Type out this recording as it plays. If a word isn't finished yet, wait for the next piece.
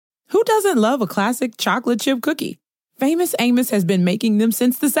Who doesn't love a classic chocolate chip cookie? Famous Amos has been making them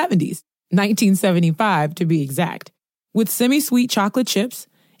since the 70s, 1975 to be exact. With semi-sweet chocolate chips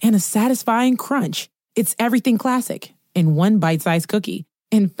and a satisfying crunch, it's everything classic in one bite-sized cookie,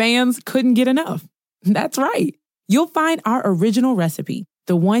 and fans couldn't get enough. That's right. You'll find our original recipe,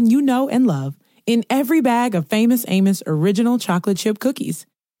 the one you know and love, in every bag of Famous Amos original chocolate chip cookies.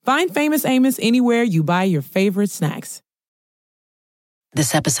 Find Famous Amos anywhere you buy your favorite snacks.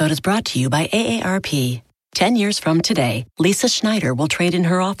 This episode is brought to you by AARP. 10 years from today, Lisa Schneider will trade in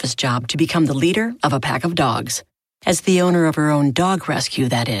her office job to become the leader of a pack of dogs. As the owner of her own dog rescue,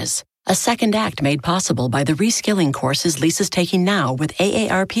 that is. A second act made possible by the reskilling courses Lisa's taking now with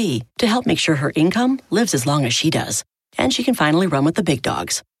AARP to help make sure her income lives as long as she does. And she can finally run with the big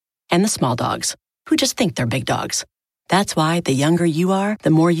dogs. And the small dogs, who just think they're big dogs. That's why the younger you are, the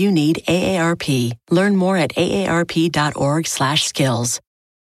more you need AARP. Learn more at aarp.org/skills.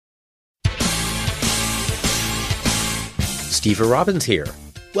 Steve Robbins here.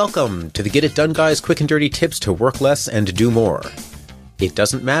 Welcome to the Get It Done Guys quick and dirty tips to work less and do more. It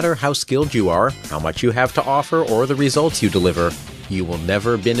doesn't matter how skilled you are, how much you have to offer, or the results you deliver, you will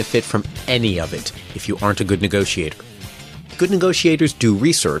never benefit from any of it if you aren't a good negotiator. Good negotiators do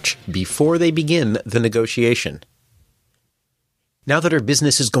research before they begin the negotiation. Now that her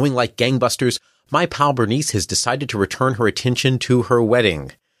business is going like gangbusters, my pal Bernice has decided to return her attention to her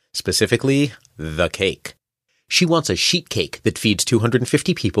wedding, specifically the cake. She wants a sheet cake that feeds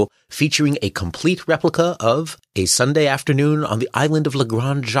 250 people, featuring a complete replica of A Sunday Afternoon on the Island of La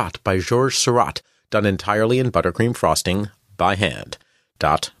Grande Jatte by Georges Seurat, done entirely in buttercream frosting by hand,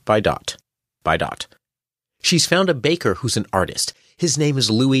 dot by dot by dot. She's found a baker who's an artist. His name is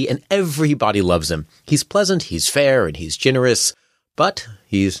Louis, and everybody loves him. He's pleasant, he's fair, and he's generous, but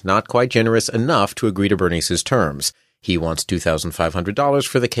he's not quite generous enough to agree to Bernice's terms. He wants $2,500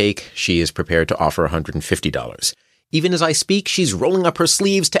 for the cake. She is prepared to offer $150. Even as I speak, she's rolling up her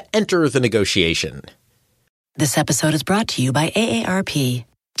sleeves to enter the negotiation. This episode is brought to you by AARP.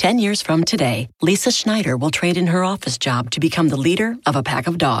 10 years from today, Lisa Schneider will trade in her office job to become the leader of a pack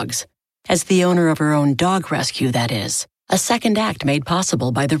of dogs. As the owner of her own dog rescue, that is. A second act made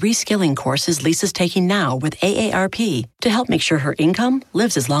possible by the reskilling courses Lisa's taking now with AARP to help make sure her income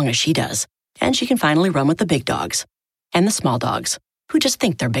lives as long as she does. And she can finally run with the big dogs. And the small dogs, who just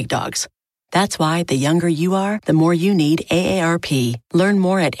think they're big dogs. That's why the younger you are, the more you need AARP. Learn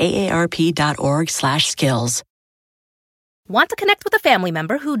more at aarp.org/skills. Want to connect with a family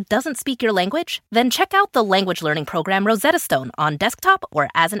member who doesn't speak your language? Then check out the language learning program Rosetta Stone on desktop or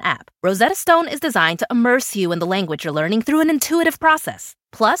as an app. Rosetta Stone is designed to immerse you in the language you're learning through an intuitive process.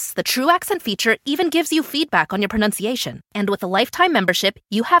 Plus, the True Accent feature even gives you feedback on your pronunciation. And with a lifetime membership,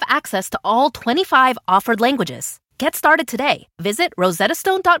 you have access to all 25 offered languages. Get started today. Visit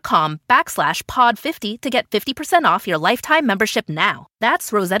rosettastone.com/pod50 to get 50% off your lifetime membership now. That's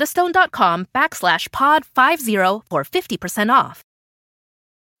rosettastone.com/pod50 for 50% off.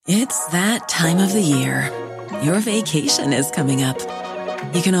 It's that time of the year. Your vacation is coming up.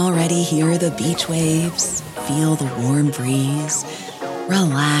 You can already hear the beach waves, feel the warm breeze,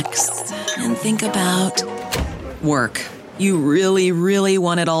 relax, and think about work. You really, really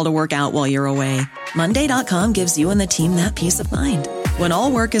want it all to work out while you're away. Monday.com gives you and the team that peace of mind. When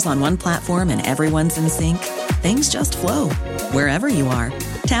all work is on one platform and everyone's in sync, things just flow. Wherever you are,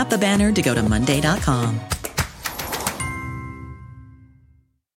 tap the banner to go to Monday.com.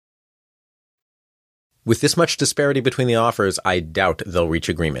 With this much disparity between the offers, I doubt they'll reach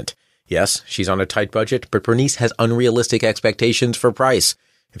agreement. Yes, she's on a tight budget, but Bernice has unrealistic expectations for price.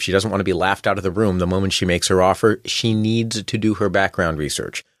 If she doesn't want to be laughed out of the room the moment she makes her offer, she needs to do her background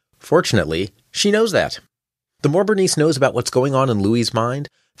research. Fortunately, she knows that. The more Bernice knows about what's going on in Louis's mind,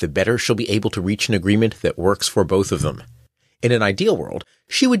 the better she'll be able to reach an agreement that works for both of them. In an ideal world,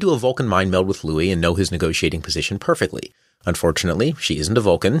 she would do a Vulcan mind meld with Louis and know his negotiating position perfectly. Unfortunately, she isn't a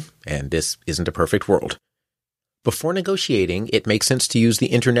Vulcan, and this isn't a perfect world. Before negotiating, it makes sense to use the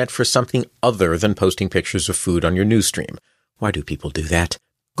internet for something other than posting pictures of food on your news stream. Why do people do that?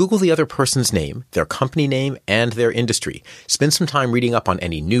 Google the other person's name, their company name, and their industry. Spend some time reading up on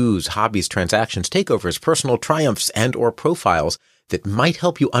any news, hobbies, transactions, takeovers, personal triumphs, and/or profiles that might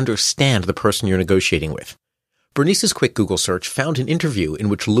help you understand the person you're negotiating with. Bernice's quick Google search found an interview in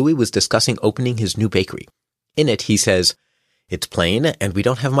which Louis was discussing opening his new bakery. In it, he says, "It's plain, and we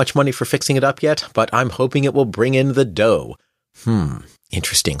don't have much money for fixing it up yet, but I'm hoping it will bring in the dough."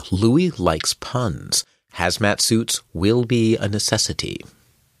 Interesting. Louis likes puns. Hazmat suits will be a necessity.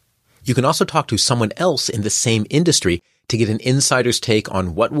 You can also talk to someone else in the same industry to get an insider's take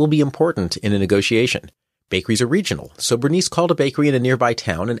on what will be important in a negotiation. Bakeries are regional, so Bernice called a bakery in a nearby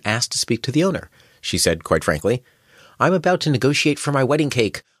town and asked to speak to the owner. She said, quite frankly, "I'm about to negotiate for my wedding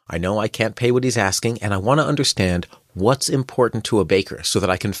cake. I know I can't pay what he's asking, and I want to understand what's important to a baker so that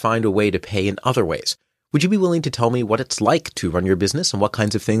I can find a way to pay in other ways. Would you be willing to tell me what it's like to run your business and what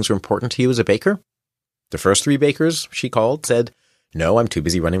kinds of things are important to you as a baker?" The first 3 bakers she called said, "No, I'm too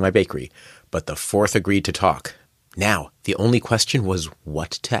busy running my bakery." But the 4th agreed to talk. Now, the only question was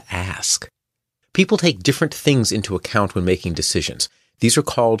what to ask. People take different things into account when making decisions. These are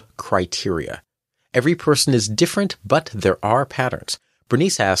called criteria. Every person is different, but there are patterns.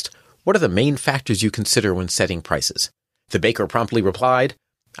 Bernice asked, "What are the main factors you consider when setting prices?" The baker promptly replied,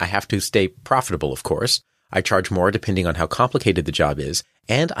 "I have to stay profitable, of course. I charge more depending on how complicated the job is,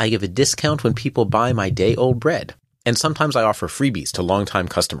 and I give a discount when people buy my day-old bread. And sometimes I offer freebies to longtime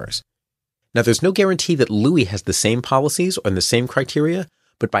customers." Now, there's no guarantee that Louis has the same policies or the same criteria,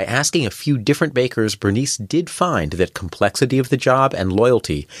 but by asking a few different bakers, Bernice did find that complexity of the job and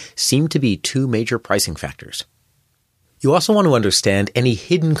loyalty seemed to be 2 major pricing factors. You also want to understand any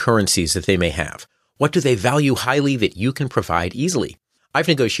hidden currencies that they may have. What do they value highly that you can provide easily? I've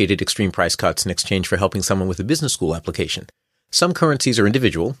negotiated extreme price cuts in exchange for helping someone with a business school application. Some currencies are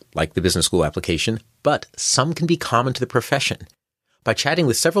individual, like the business school application, but some can be common to the profession. By chatting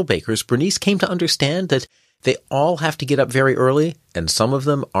with several bakers, Bernice came to understand that they all have to get up very early, and some of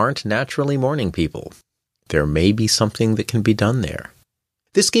them aren't naturally morning people. There may be something that can be done there.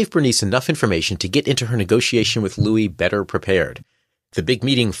 This gave Bernice enough information to get into her negotiation with Louis better prepared. The big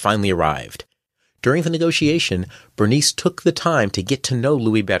meeting finally arrived. During the negotiation, Bernice took the time to get to know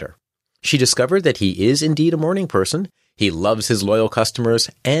Louis better. She discovered that he is indeed a morning person, he loves his loyal customers,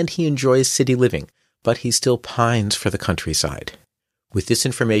 and he enjoys city living, but he still pines for the countryside. With this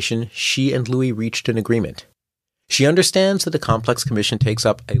information, she and Louis reached an agreement. She understands that a complex commission takes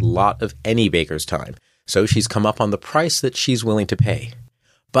up a lot of any baker's time, so she's come up on the price that she's willing to pay.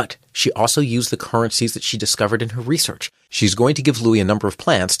 But she also used the currencies that she discovered in her research. She's going to give Louis a number of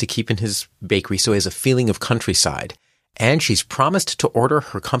plants to keep in his bakery so he has a feeling of countryside. And she's promised to order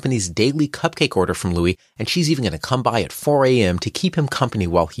her company's daily cupcake order from Louis, and she's even going to come by at 4 a.m. to keep him company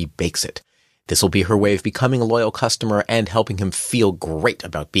while he bakes it. This will be her way of becoming a loyal customer and helping him feel great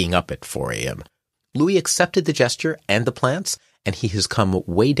about being up at 4 a.m. Louis accepted the gesture and the plants, and he has come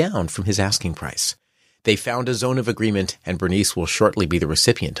way down from his asking price. They found a zone of agreement, and Bernice will shortly be the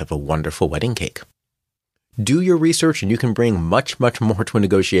recipient of a wonderful wedding cake. Do your research, and you can bring much, much more to a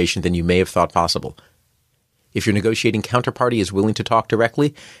negotiation than you may have thought possible. If your negotiating counterparty is willing to talk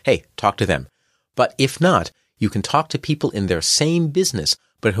directly, hey, talk to them. But if not, you can talk to people in their same business,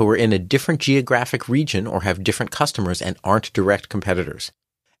 but who are in a different geographic region or have different customers and aren't direct competitors.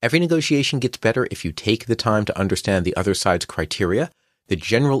 Every negotiation gets better if you take the time to understand the other side's criteria, the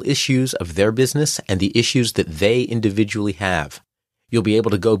general issues of their business, and the issues that they individually have. You'll be able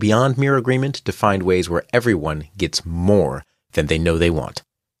to go beyond mere agreement to find ways where everyone gets more than they know they want.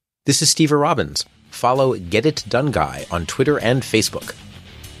 This is Steve Robbins. Follow Get It Done Guy on Twitter and Facebook.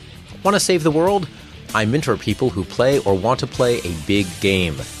 Want to save the world? I mentor people who play or want to play a big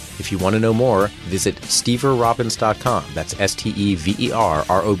game. If you want to know more, visit steverrobbins.com. That's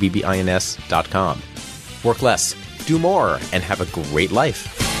STEVERROBBINS.com. Work less, do more, and have a great life.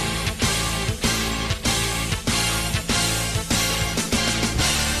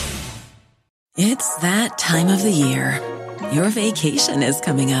 It's that time of the year. Your vacation is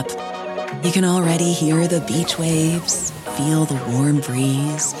coming up. You can already hear the beach waves, feel the warm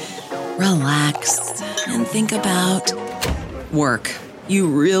breeze, relax, and think about work. You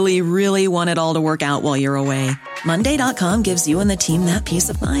really, really want it all to work out while you're away. Monday.com gives you and the team that peace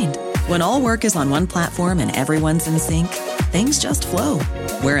of mind. When all work is on one platform and everyone's in sync, things just flow.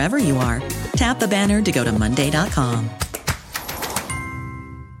 Wherever you are, tap the banner to go to Monday.com.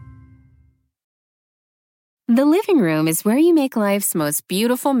 The living room is where you make life's most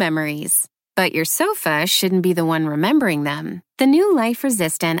beautiful memories. But your sofa shouldn't be the one remembering them. The new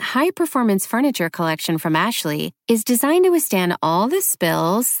life-resistant, high-performance furniture collection from Ashley is designed to withstand all the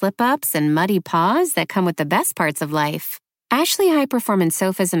spills, slip-ups, and muddy paws that come with the best parts of life. Ashley high-performance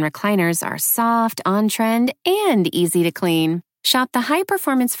sofas and recliners are soft, on-trend, and easy to clean. Shop the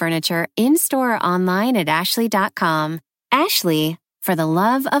high-performance furniture in-store or online at ashley.com. Ashley, for the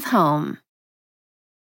love of home.